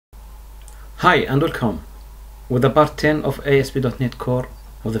Hi and welcome with the part 10 of ASP.NET Core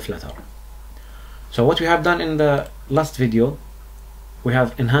of the Flutter. So what we have done in the last video, we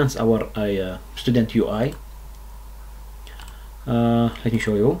have enhanced our student UI. Let me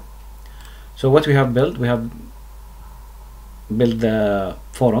show you. So what we have built the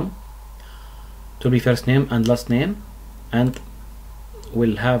forum to be first name and last name, and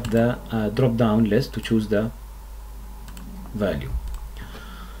we'll have the drop down list to choose the value.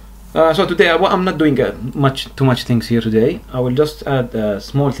 So today I'm not doing too much things here today. I will just add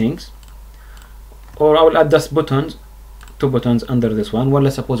small things, or I will add just buttons, two buttons under this one.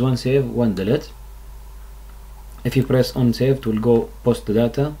 Let's suppose one save, one delete. If you press on save, it will go post the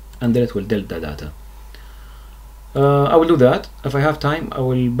data, and delete will delete the data. I will do that. If I have time, I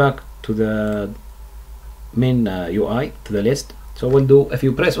will back to the main UI, to the list. So we'll do, if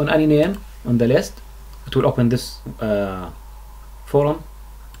you press on any name on the list, it will open this forum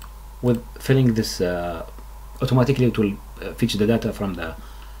with filling this automatically. It will fetch the data from the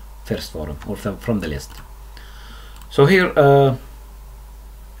first forum or from the list. So here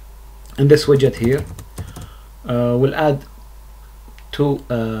in this widget here, we'll add two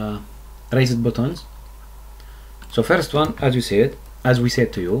raised buttons. So first one, as we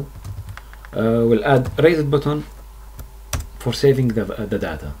said to you, we'll add raised button for saving the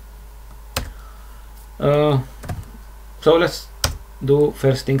data. So let's do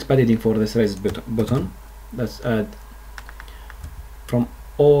first things, padding for this raised button. Let's add from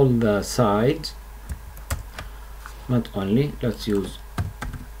all the sides, not only, let's use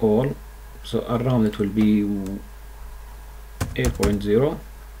all. So around it will be 8.0.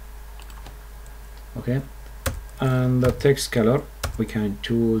 okay, and the text color, we can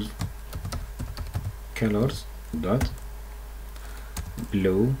choose colors dot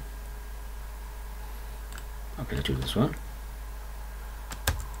blue. Okay, let's choose this one.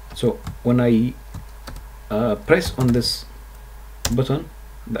 So when I press on this button,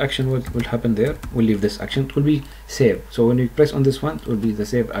 the action will happen there. We'll leave this action, it will be save. So when you press on this one, it will be the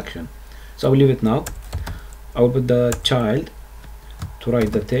save action. So I will leave it now. I will put the child to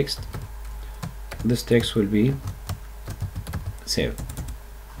write the text. This text will be save.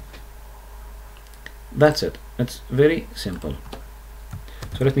 That's it. It's very simple.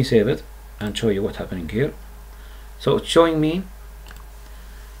 So let me save it and show you what's happening here. So it's showing me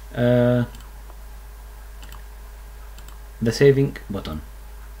the saving button.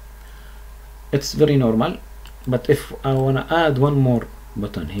 It's very normal, but if I want to add one more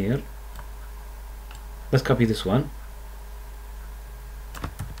button here, let's copy this one.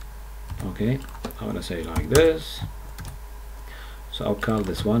 Okay, I want to say like this. So I'll call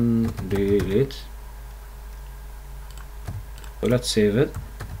this one delete. So let's save it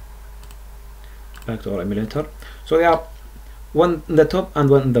back to our emulator. So we have one in the top and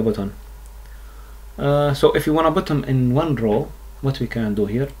one in the bottom. So if you want to put them in one row, what we can do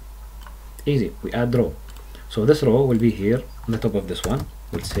here, easy, we add row. So this row will be here on the top of this one.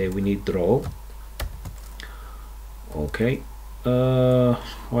 We'll say we need row. Okay,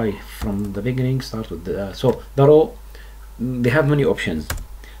 why from the beginning start with the so the row, they have many options.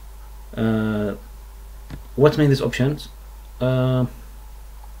 What mean these options? So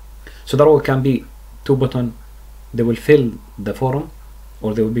the row can be two buttons. They will fill the forum,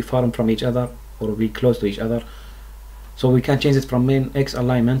 or they will be far from each other, or will be close to each other. So we can change it from main X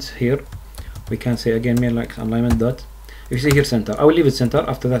alignments here. We can say again main X alignment dot. If you see here center, I will leave it center.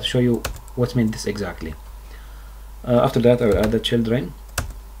 After that, show you what's meant this exactly. After that, I will add the children.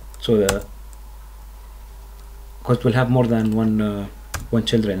 So because we'll have more than one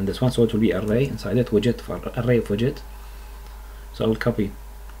children in this one, so it will be array inside it, widget for array of widget. So I will copy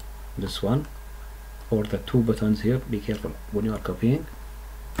this one, or the two buttons here. Be careful when you are copying.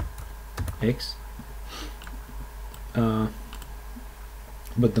 X, put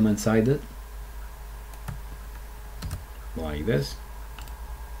them inside it like this.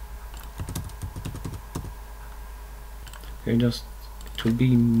 Okay, just it will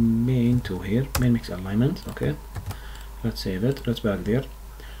be main to here, main mix alignment. Okay, let's save it. Let's back there.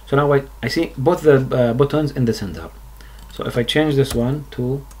 So now I see both the buttons in the center. So if I change this one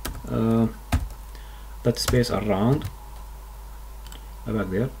to that space around back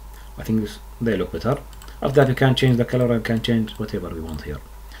there, I think they look better. After that, you can change the color and can change whatever we want here.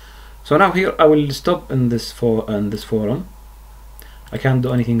 So now here I will stop in this forum. I can't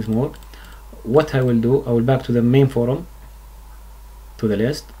do anything more. What I will do, I will back to the main forum, to the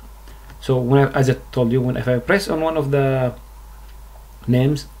list. So when as I told you, if I press on one of the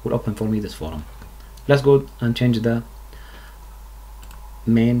names, it will open for me this forum. Let's go and change the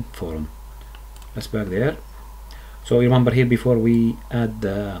main forum. Let's back there. So remember here before we add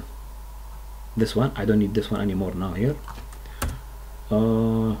the this one. I don't need this one anymore now here.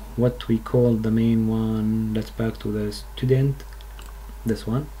 What we call the main one, let's back to the student, this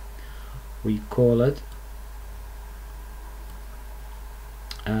one, we call it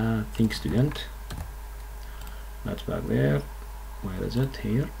think student. That's back there. Where is it?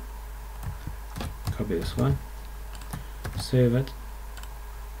 Here. Copy this one, save it.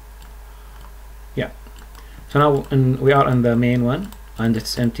 Yeah, so now we are in the main one and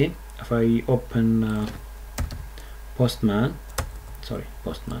it's empty. If I open postman, so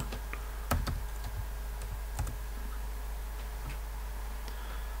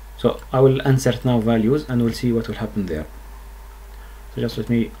I will insert now values and we'll see what will happen there. So just let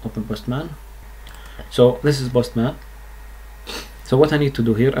me open postman. So this is postman. So what I need to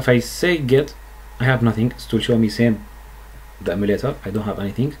do here, if I say get, I have nothing. It will show me same the emulator. I don't have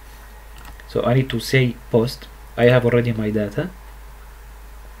anything. So I need to say post. I have already my data.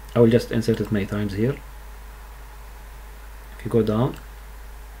 I will just insert it many times here. If you go down,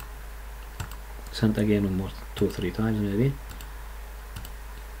 send again one more 2-3 times maybe.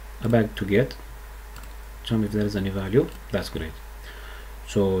 Back to get. Show me if there is any value. That's great.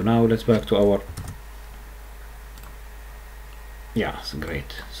 So now let's back to our. Yeah, it's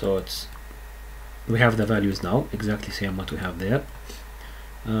great. So it's we have the values now exactly same what we have there.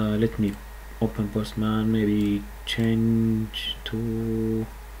 Let me open postman, maybe change to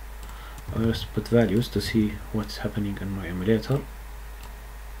let's put values to see what's happening in my emulator.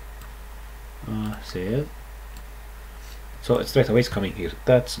 Save. So it's straight away it's coming here.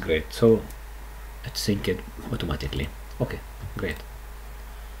 That's great. So it's synced automatically. Okay, great.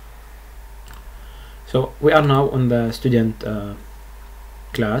 So we are now on the student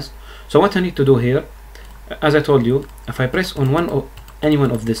class. So what I need to do here, as I told you, if I press on any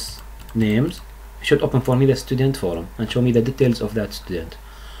one of these names, it should open for me the student forum and show me the details of that student.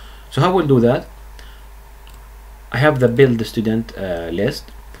 So how we'll do that? I have the build student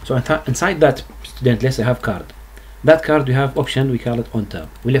list. So inside that student list I have card. That card we have option, we call it on tab.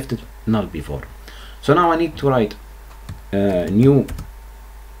 We left it null before. So now I need to write new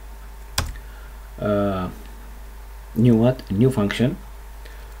function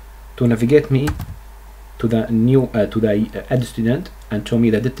to navigate me to the new add student and show me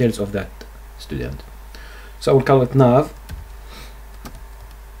the details of that student. So I will call it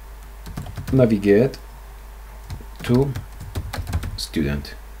navigate to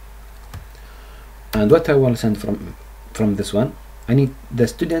student. And what I will send from this one, I need the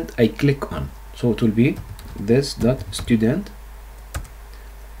student I click on. So it will be this dot student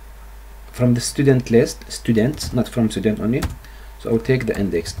from the student list, students, not from student only. So I will take the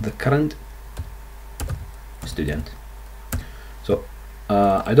index, the current student. So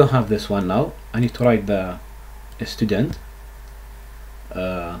I don't have this one now. I need to write the student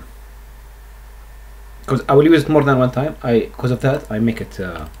because I will use it more than one time. Because of that I make it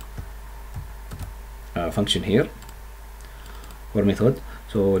function here or method.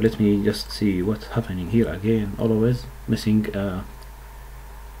 So let me just see what's happening here again. Always missing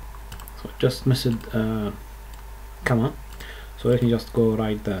so just missed comma. So let me just go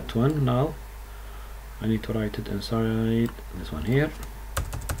write that one now. I need to write it inside this one here.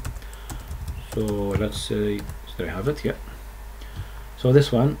 So let's say, do I have it? Yeah. So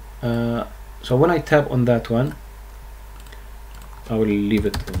this one, so when I tap on that one, I will leave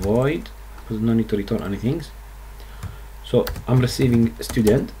it void because no need to return anything. So I'm receiving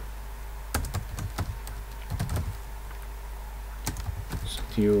student,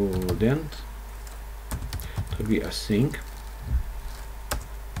 it will be async.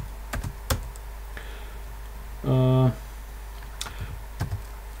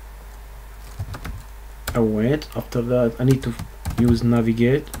 I wait. After that I need to use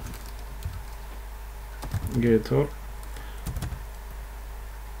navigator.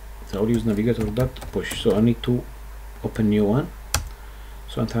 So I'll use navigator dot push. So I need to open new one.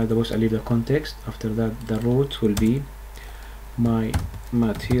 So inside the box I leave the context. After that the root will be my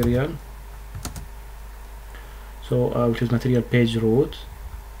material. So I will choose material page root,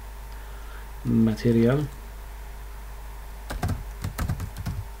 material.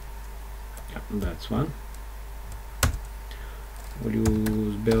 Yep, that's one. We'll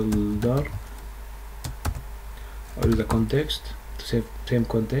use builder. I'll use the context to save same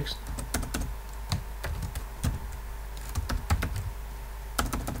context.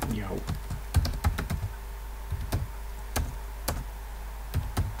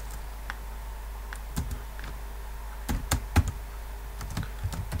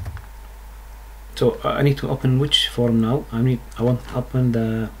 So I need to open which form now? I want to open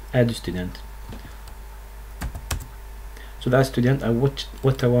the add student. So that student,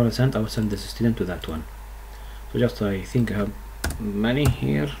 what I want to send, I will send this student to that one. So just I think I have many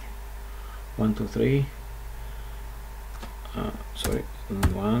here. 1, 2, 3. Sorry,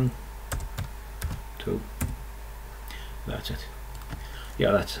 1, 2. That's it.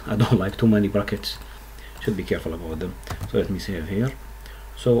 Yeah, that's, I don't like too many brackets. Should be careful about them. So let me save here.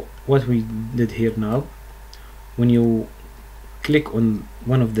 So what we did here now, when you click on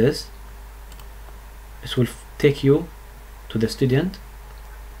one of this, it will take you to the student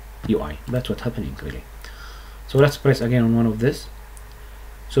UI. That's what's happening really. So let's press again on one of this.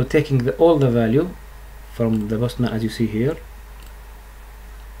 So taking all the value from the postman, as you see here.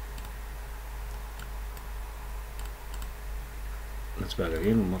 Let's back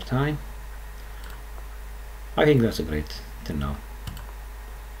again one more time. I think that's a great till now.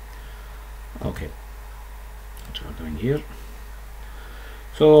 Okay, what we're doing here.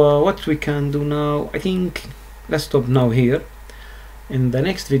 So what we can do now, I think let's stop now here. In the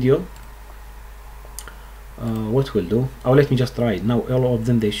next video, what we'll do, let me just try it now. All of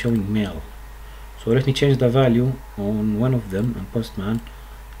them, they're showing mail. So let me change the value on one of them and postman.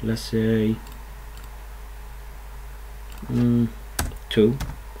 Let's say 2.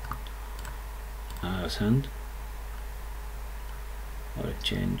 Send. Or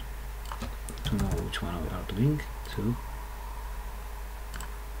change to know which one we are doing. 2.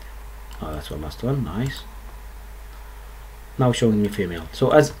 That's our last one. Nice. Now showing me female.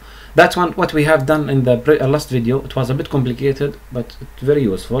 So as that's what we have done in the last video. It was a bit complicated, but it's very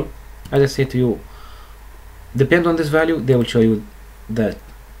useful. As I said to you, depend on this value, they will show you the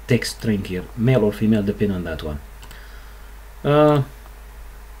text string here, male or female, depending on that one.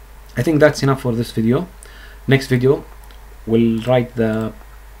 I think that's enough for this video. Next video, we'll write the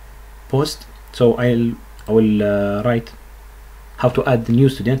post. So I will write how to add the new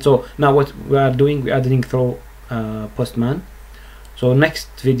student. So now what we are doing, we're adding through postman. So next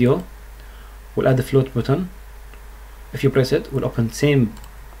video, we'll add the float button. If you press it, will open same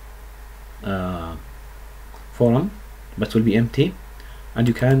forum, but will be empty, and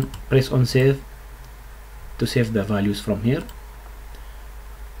you can press on save to save the values from here,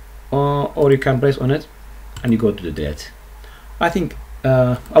 or you can press on it and you go to the delete. I think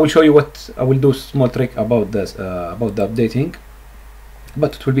I will show you what I will do, small trick about this about the updating,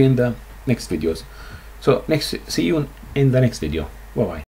 but it will be in the next videos. So see you in the next video. Bye bye.